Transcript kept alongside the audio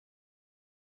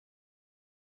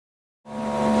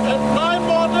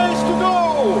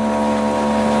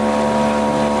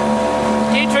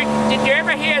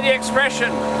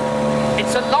expression.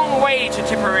 It's a long way to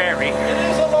Tipperary. It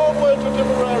is a long way to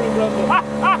Tipperary, Brendan.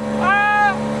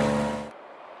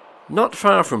 Not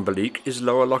far from Balleek is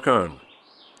Lough Erne.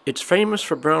 It's famous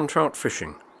for brown trout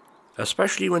fishing,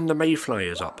 especially when the mayfly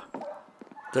is up.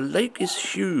 The lake is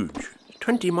huge,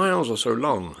 20 miles or so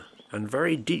long, and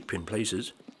very deep in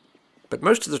places, but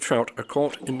most of the trout are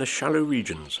caught in the shallow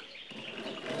regions.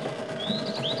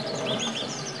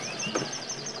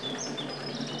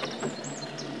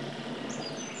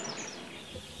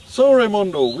 So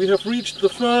Raimondo, we have reached the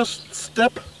first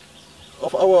step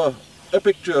of our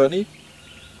epic journey,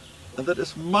 and that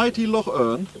is mighty Lough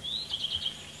Erne.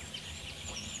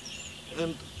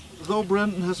 And though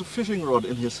Brendan has a fishing rod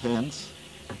in his hands,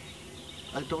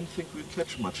 I don't think we'll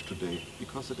catch much today,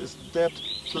 because it is dead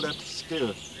flat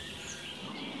still.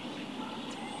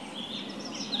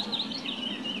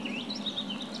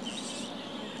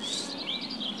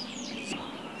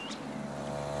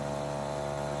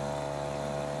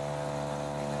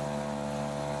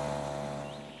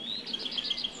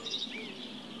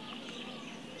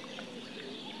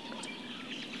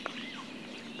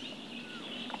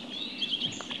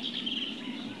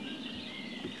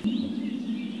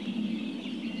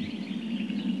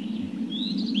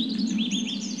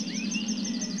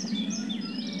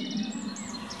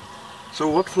 So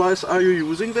what flies are you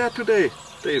using there today,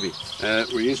 Davy?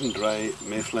 We're using dry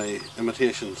mayfly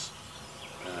imitations.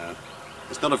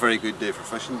 It's not a very good day for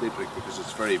fishing, Dietrich, because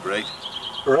it's very bright.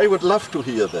 Ray would love to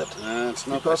hear that, it's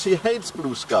not because he hates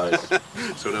blue skies.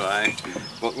 So do I.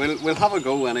 But we'll have a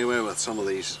go anyway with some of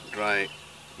these dry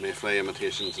mayfly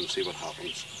imitations and see what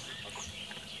happens.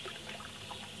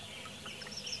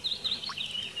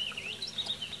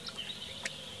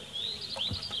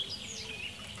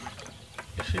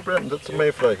 See, Brendan, that's a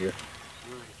mayfly here.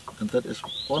 And that is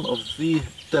one of the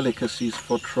delicacies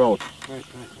for trout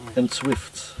and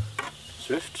swifts.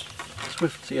 Swifts?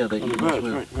 Swifts, yeah, they eat birds, as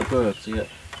well. right. The birds, yeah.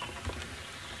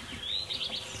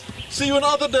 See you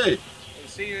another day. We'll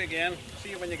see you again.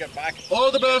 See you when you get back.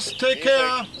 All the best. Take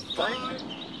care. Bye.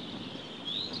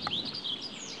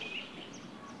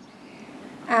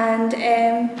 And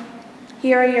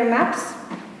here are your maps.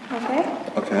 Okay.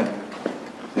 Okay.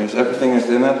 Yes, everything is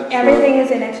in it? Everything is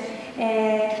in it.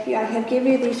 I have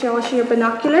given you these are also your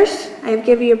binoculars. I have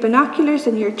given you your binoculars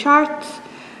and your charts,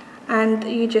 and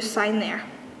you just sign there.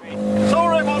 So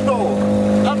Raimondo,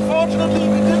 unfortunately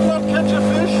we did not catch a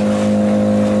fish,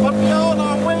 but we are on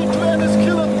our way to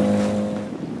Enniskillen.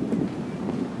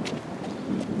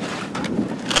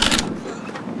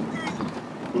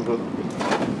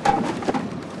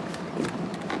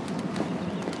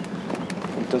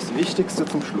 Und das Wichtigste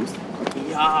zum Schluss.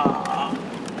 Ja.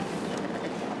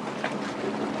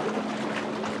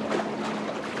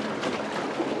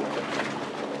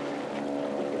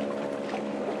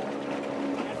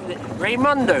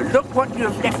 Raimondo, look what you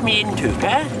have left me into,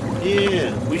 eh?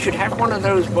 Yeah. We should have one of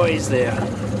those boys there.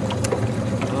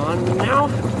 On now.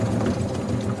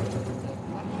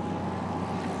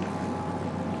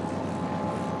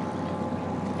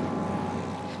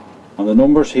 On the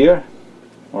numbers here,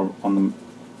 or on the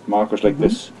markers like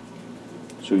this,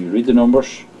 so you read the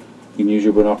numbers, you can use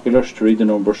your binoculars to read the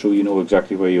numbers so you know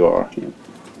exactly where you are. Yeah.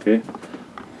 Okay,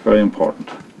 very important.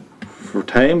 For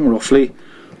time, roughly,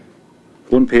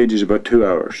 one page is about 2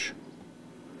 hours.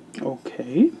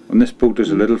 Okay. And this boat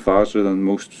is a little faster than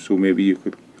most, so maybe you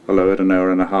could allow it an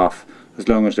hour and a half, as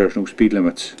long as there's no speed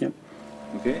limits. Yep.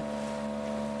 Okay.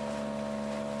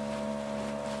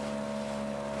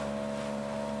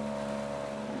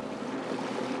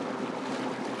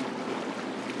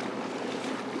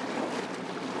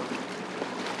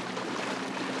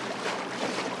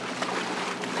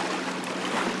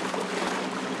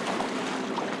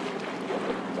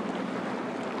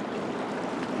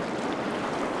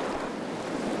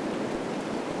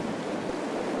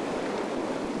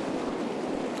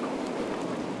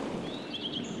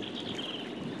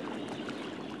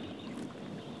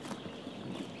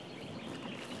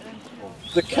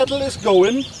 The kettle is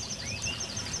going,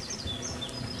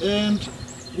 and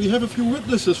we have a few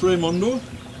witnesses, Raimondo.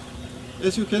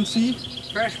 As you can see,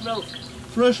 Fresh milk.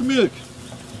 fresh milk.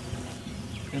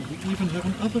 And we even have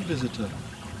another visitor,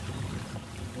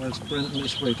 whilst Brendan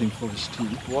is waiting for his tea.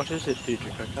 What is it,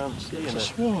 Dietrich? I can't see It's in a it.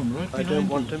 swan right I behind don't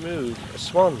you. want to move. A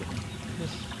swan.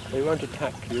 Yes. They won't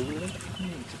attack you, will they?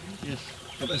 Yes.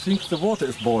 But I think the water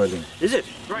is boiling. Is it?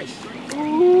 Right.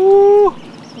 Ooh!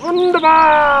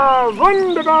 Wunderbar!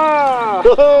 Wunderbar!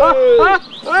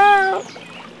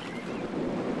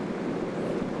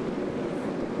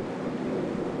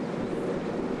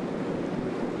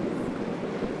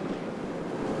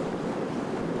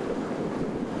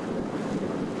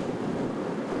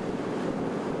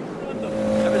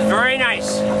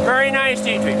 very nice,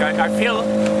 Dietrich. I feel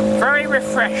very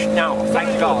refreshed now.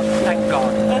 Thank God. Thank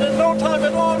God. And in no time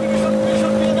at all, we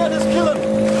should be in Enniskillen.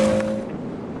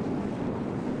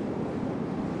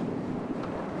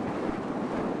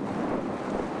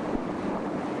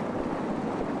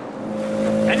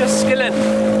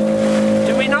 Enniskillen.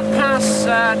 Do we not pass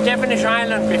Devonish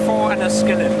Island before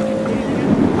Enniskillen?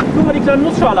 Guck mal, die kleinen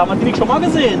Nussschale, haben wir die nicht schon mal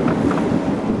gesehen?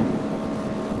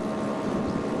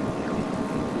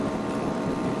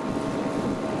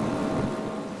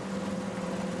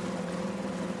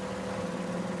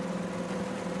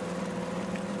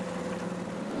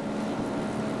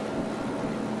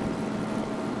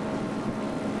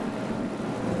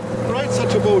 Right,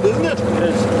 such a boat, isn't it? It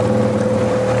is.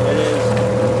 It is.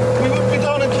 We would be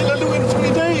down in Killaloo in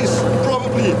 3 days,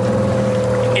 probably.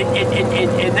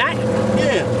 In that?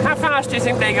 Yeah, How fast do you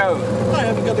think they go? I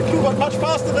haven't got a clue, but much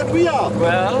faster than we are.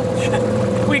 Well,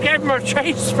 we gave them a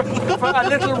chase for a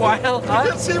little while. Huh?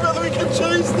 Let's see whether we can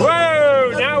chase them.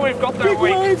 Whoa! Now we've got their Big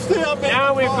wake. waves they are making.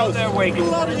 Now we've got their wake.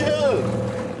 Bloody hell.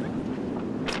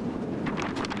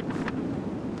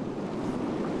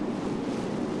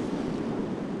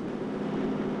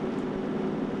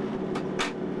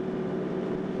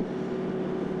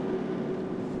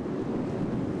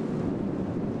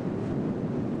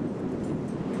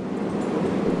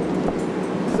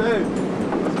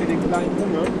 Was für den kleinen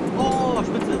Junge. Oh,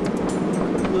 spitze.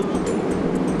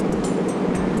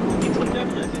 Geht schon wieder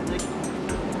wieder, jetzt nicht.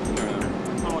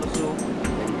 Machen wir das so.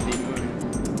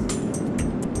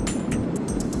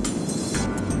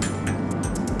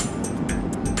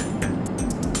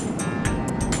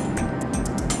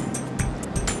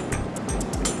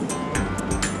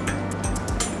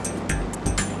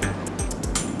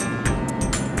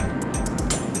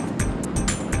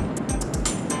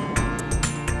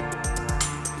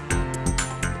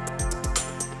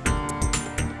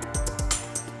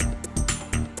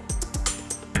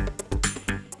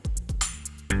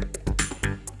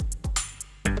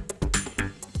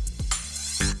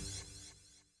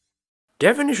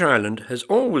 Devonish Island has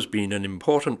always been an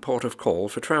important port of call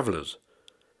for travellers.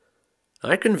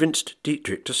 I convinced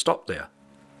Dietrich to stop there,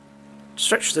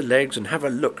 stretch the legs and have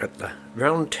a look at the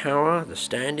round tower, the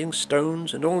standing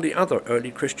stones and all the other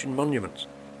early Christian monuments.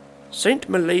 Saint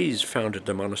Malaise founded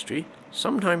the monastery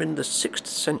sometime in the 6th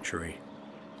century.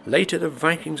 Later the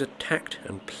Vikings attacked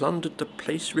and plundered the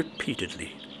place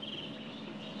repeatedly.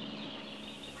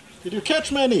 Did you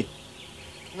catch many?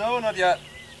 No, not yet.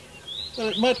 Well,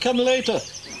 it might come later.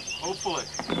 Hopefully.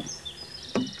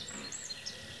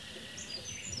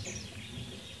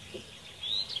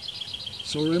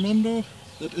 So Raimondo,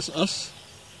 that is us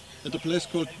at a place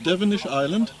called Devonish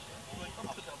Island.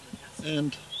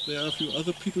 And there are a few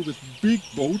other people with big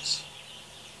boats.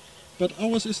 But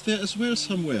ours is there as well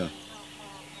somewhere.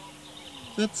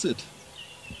 That's it.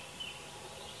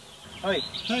 Hi.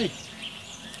 Hi.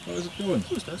 How is it going?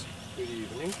 Who's this? Good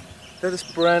evening. That is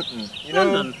Brenton. You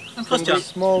Brenton. know, I'm from the Christian.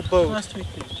 small boat. Nice to meet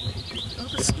you. Oh,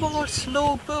 the small,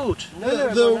 slow boat.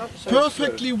 The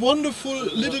perfectly wonderful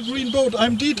little green boat.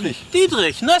 I'm Dietrich.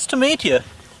 Dietrich, nice to meet you.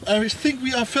 I think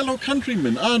we are fellow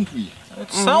countrymen, aren't we?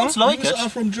 It sounds like You it. are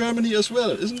from Germany as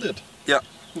well, isn't it? Ja.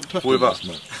 Guten Tag, Wohl wahr.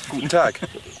 erstmal. Guten Tag.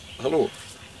 Hallo,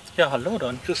 Ja, hallo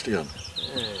dann. Christian.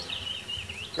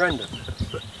 Brendan,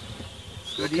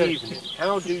 good evening.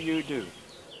 How do you do?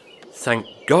 Thank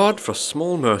God for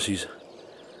small mercies.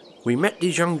 We met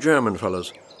these young German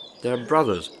fellows. They're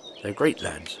brothers. They're great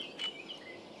lads.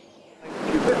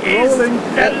 Rolling.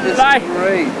 That is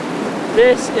great.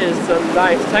 This is the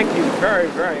life. Thank you very,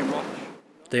 very much.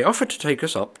 They offered to take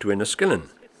us up to Enniskillen.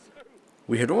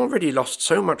 We had already lost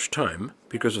so much time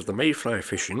because of the mayfly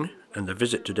fishing and the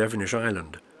visit to Devonish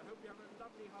Island.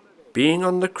 Being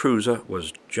on the cruiser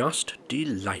was just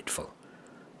delightful.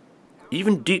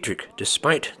 Even Dietrich,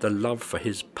 despite the love for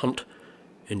his punt,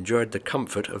 enjoyed the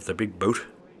comfort of the big boat.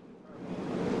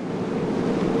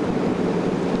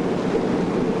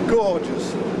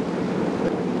 Gorgeous.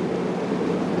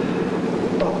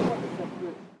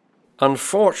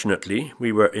 Unfortunately,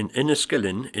 we were in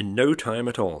Enniskillen in no time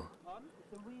at all.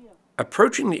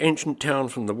 Approaching the ancient town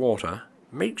from the water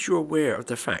makes you aware of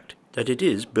the fact that it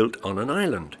is built on an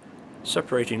island,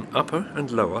 separating Upper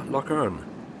and Lower Lough Erne.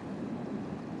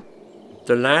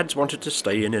 The lads wanted to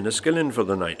stay in Enniskillen for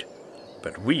the night,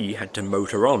 but we had to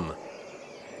motor on.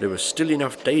 There was still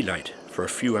enough daylight for a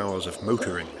few hours of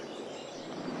motoring.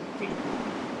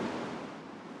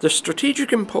 The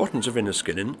strategic importance of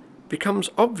Enniskillen becomes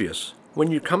obvious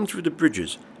when you come through the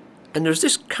bridges, and there's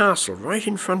this castle right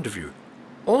in front of you,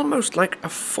 almost like a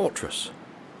fortress.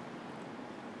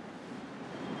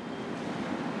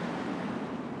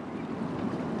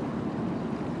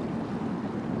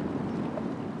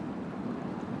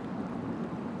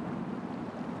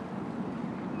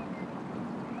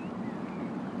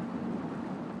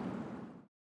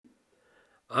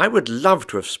 I would love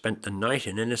to have spent the night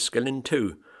in Enniskillen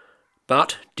too,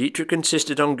 but Dietrich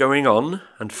insisted on going on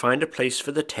and find a place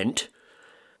for the tent.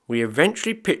 We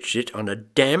eventually pitched it on a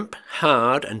damp,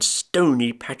 hard and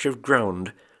stony patch of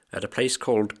ground at a place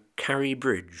called Carry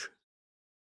Bridge.